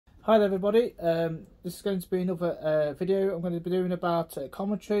Hi there everybody, this is going to be another video. I'm going to be doing about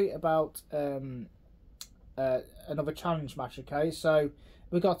commentary about another challenge match. Okay, so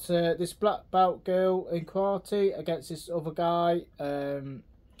we got this black belt girl in karate against this other guy.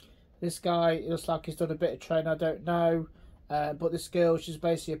 This guy, it looks like he's done a bit of training, I don't know, but this girl, she's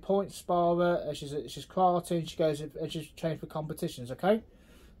basically a point sparer. She's karate and she goes and she's trained for competitions. Okay,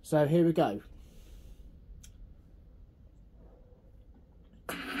 so here we go.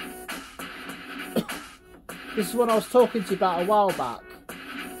 This is what I was talking to you about a while back.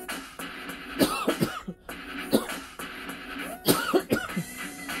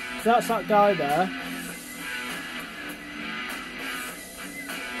 So that's that guy there.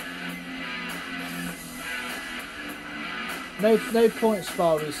 No point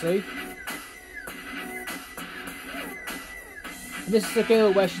spar, you see. And this is a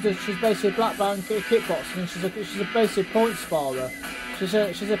girl where she's basically a black belt in kickboxing, and she's a basically point sparer. She's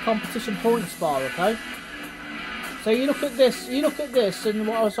a competition point sparer, okay? So you look at this, and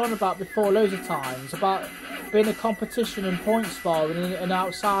what I was on about before loads of times, about being a competition and point sparring and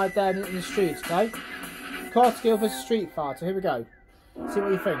outside there in the streets, okay? Karate girl versus street fighter, here we go. See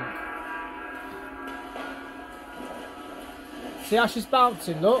what you think. See how she's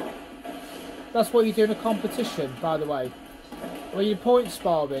bouncing, look? That's what you do in a competition, by the way. When you're point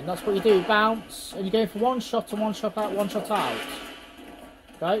sparring, that's what you do, bounce, and you're going for one shot and one shot out,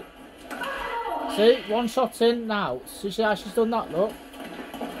 Okay? See, one shot in and out. See how she's done that, look.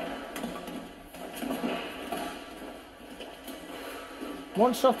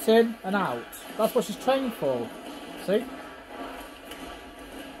 One shot in and out. That's what she's trained for. See?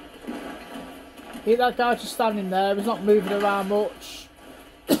 See that guy just standing there, he's not moving around much.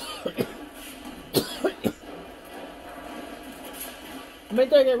 I mean,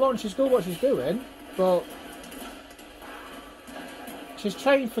 don't get wrong, she's good what she's doing, but she's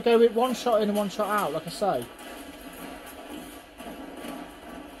trained for going one shot in and one shot out, like I say.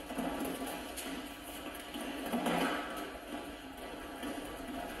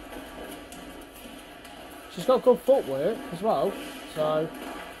 She's got good footwork as well, so.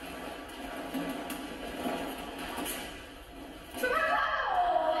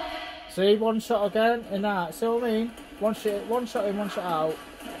 See, one shot again and that. See what I mean? One shot in, one shot out.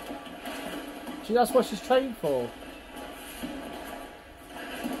 See, that's what she's trained for.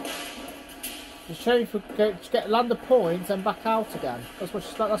 She's trained for to land the points and back out again. That's what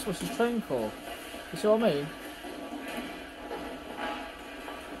she's trained for. You see what I mean?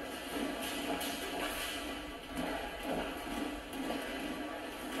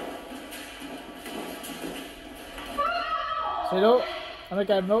 See, look, and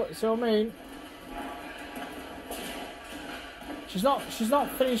again, look. You see what I mean? She's not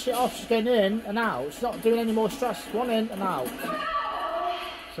finishing it off. She's getting in and out. She's not doing any more stress. One in and out.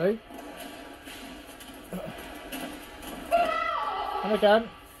 See? And again,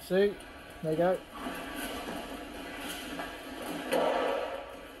 see, there you go.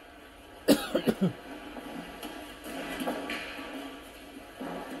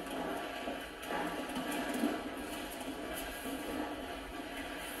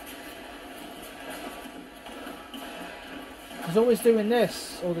 He's always doing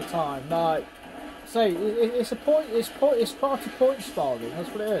this all the time. Like, say, it's part of point sparring. That's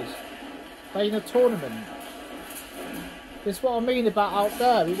what it is. Playing a tournament. This is what I mean about out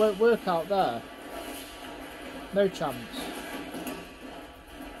there. It won't work out there. No chance.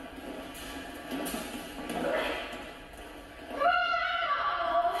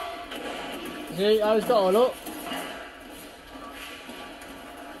 See how he's got a look?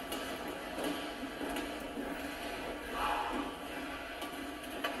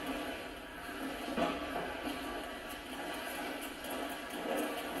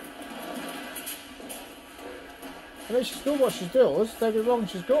 I mean, she's good what she does, don't get me wrong,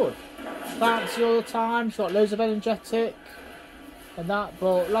 she's good. Bouncy all the time, she's got loads of energetic and that,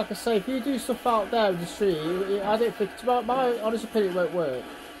 but like I say, if you do stuff out there in the street, I don't think, to my honest opinion, it won't work.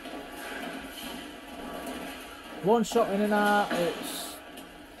 One shot in and out, it's...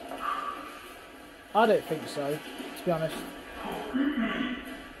 I don't think so, to be honest.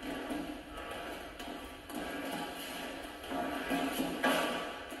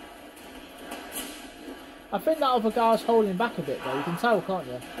 I think that other guy's holding back a bit though, you can tell, can't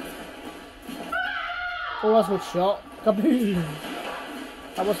you? Oh, that's a good shot. Kaboom!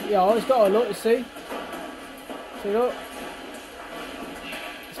 That wasn't, yeah, he's got a look, you see? See, look?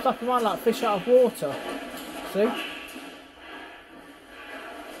 He's flapping around like fish out of water. See?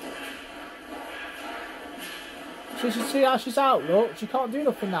 So you should see how she's out, look. She can't do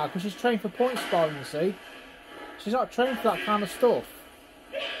nothing now because she's trained for point sparring, you see. She's not trained for that kind of stuff.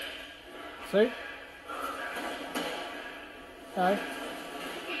 See? Okay.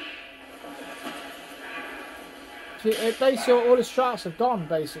 See, basically, all the strats have gone,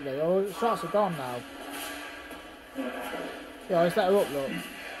 basically. All the strats have gone now. Yeah, let's let her up, look.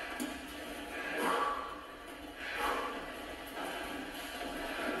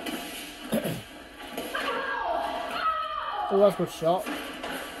 Oh, that's a good shot.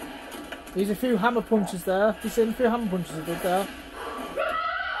 There's a few hammer punches there. You seen a few hammer punches he did there?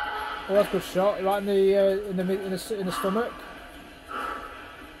 Oh, that's a good shot. Right in the stomach.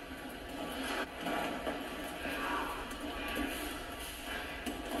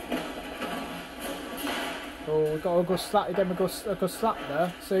 Oh, we got a good slap. He gave him a good slap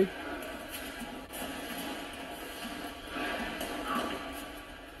there. See?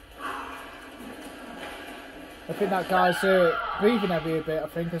 I think that guy's breathing heavy a bit, I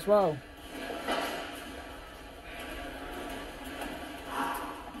think, as well.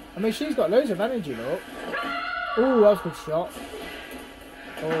 I mean, she's got loads of energy, look. Oh, that was a good shot.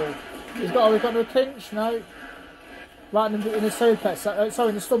 Oh, we've got no clinch, no. Right in the solar plexus, sorry,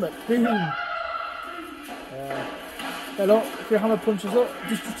 in the stomach. Boom. Yeah. Hey, look, a few hammer punches, look.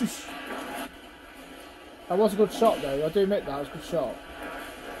 That was a good shot, though. I do admit that was a good shot.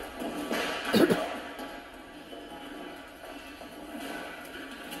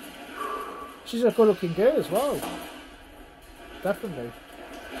 She's a good-looking girl as well. Definitely.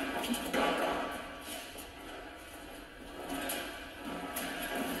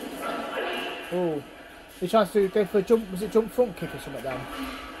 Oh, he tries to go for a jump. Was it jump front kick or something then?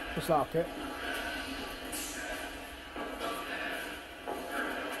 Just like it.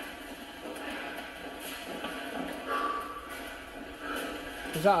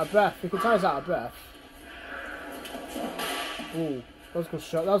 He's out of breath. You can tell he's out of breath. Oh, that was a good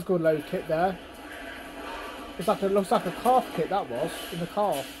shot. That was a good low kick there. Looks like a calf kick that was, in the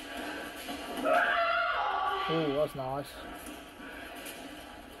calf. Oh, that's nice.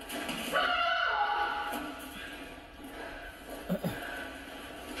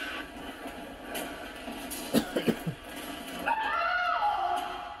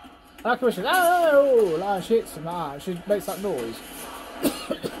 I like when she's, oh, like she hits him like that, she makes that noise.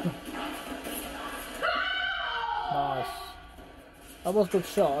 Nice. That was a good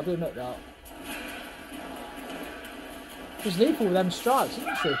shot, I do admit that. She's lethal with them strikes,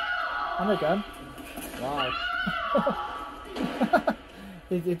 isn't she? And again. Wow.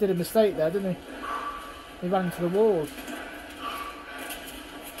 he did a mistake there, didn't he? He ran into the wall.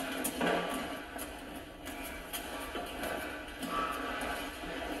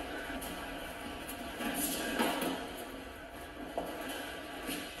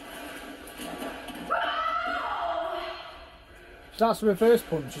 She likes reverse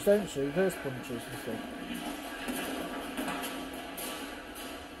punches, don't she? Reverse punches and stuff.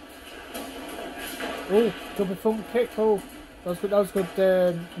 Oh, double front kick. Oh, that was good. That was good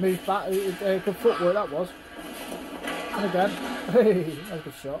move back. Good footwork that was. And again, hey, that was a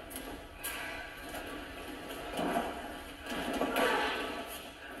good shot.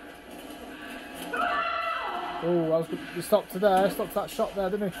 Oh, that was good. He stopped there. Stopped that shot there,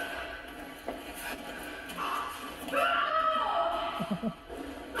 didn't he?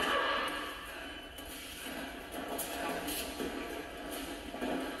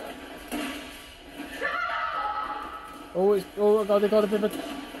 Oh God, they got a bit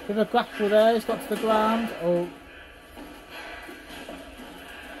of a grapple there. He's got to the ground. Oh,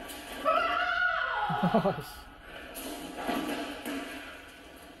 nice,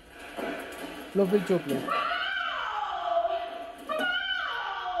 lovely jubbly.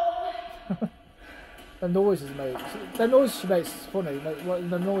 The noises she makes. The noise she makes is funny.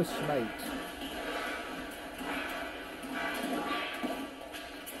 The noise she makes.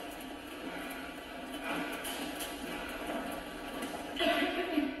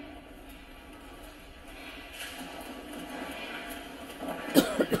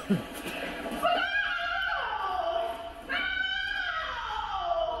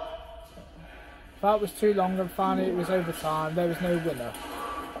 That was too long and finally it was overtime. There was no winner.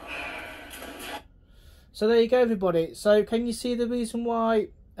 So there you go, everybody. So can you see the reason why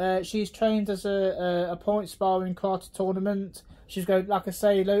she's trained as a point sparring karate tournament? She's going, like I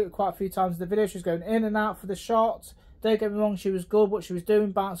say, quite a few times in the video, she's going in and out for the shot. Don't get me wrong, she was good. What she was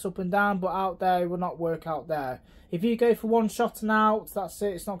doing, bounce up and down, but out there, it will not work out there. If you go for one shot and out, that's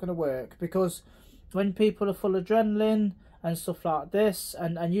it. It's not going to work, because when people are full of adrenaline and stuff like this,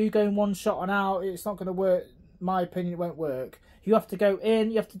 and you going one shot and out, it's not going to work. In my opinion, it won't work. You have to go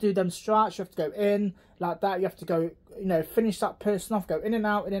in, you have to do them strikes, you have to go in like that, you have to go, you know, finish that person off, go in and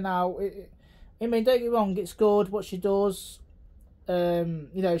out, in and out. I mean, don't get me wrong, it's good what she does, You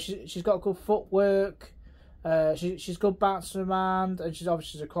know, she's got good footwork. She's good bouncing around, and she's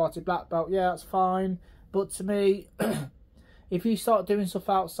obviously a karate black belt. Yeah, that's fine. But to me, if you start doing stuff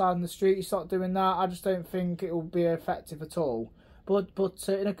outside in the street, you start doing that, I just don't think it will be effective at all. But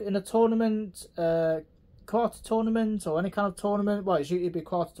in a tournament, karate tournament or any kind of tournament, well, it'd be a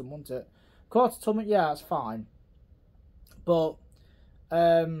karate tournament, wouldn't it? Karate tournament, yeah, that's fine. But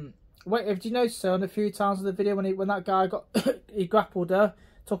wait, if you notice on a few times in the video when that guy got he grappled her,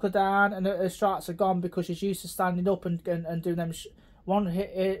 took her down, and her strikes are gone because she's used to standing up and doing them one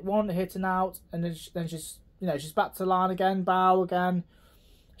hit and out, and then she's, you know, she's back to the line again, bow again.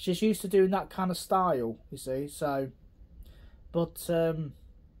 She's used to doing that kind of style, you see. So, but you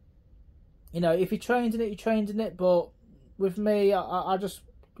know, if you trained in it, you trained in it. But with me, I just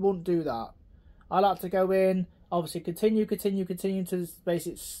wouldn't do that. I like to go in, obviously continue until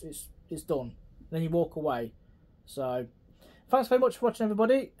basically it's done. Then you walk away. So, thanks very much for watching,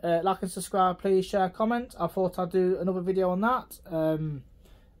 everybody. Like and subscribe, please, share, comment. I thought I'd do another video on that.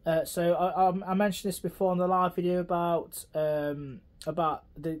 So I mentioned this before in the live video about the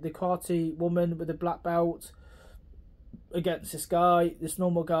karate woman with the black belt against this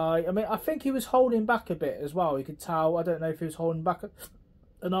normal guy. I mean, I think he was holding back a bit as well. You could tell. I don't know if he was holding back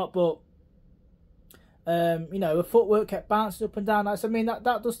or not, but you know, the footwork kept bouncing up and down. I mean, that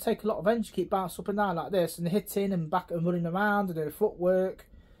does take a lot of energy to keep bouncing up and down like this, and hitting and back and running around and doing footwork.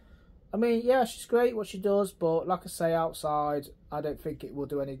 I mean, yeah, she's great what she does, but like I say, outside, I don't think it will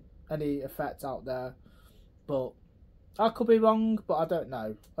do any effect out there. But I could be wrong, but I don't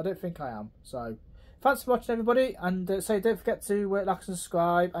know. I don't think I am. So, thanks for watching, everybody, and don't forget to like and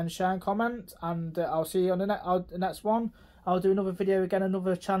subscribe and share and comment. And I'll see you on the next one. I'll do another video again,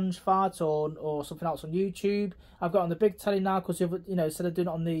 another challenge fight or something else on YouTube. I've got on the big telly now because, you know, instead of doing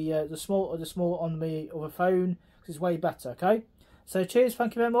it on the small on the other phone, because it's way better. Okay. So cheers,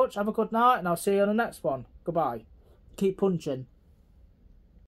 thank you very much. Have a good night, and I'll see you on the next one. Goodbye. Keep punching.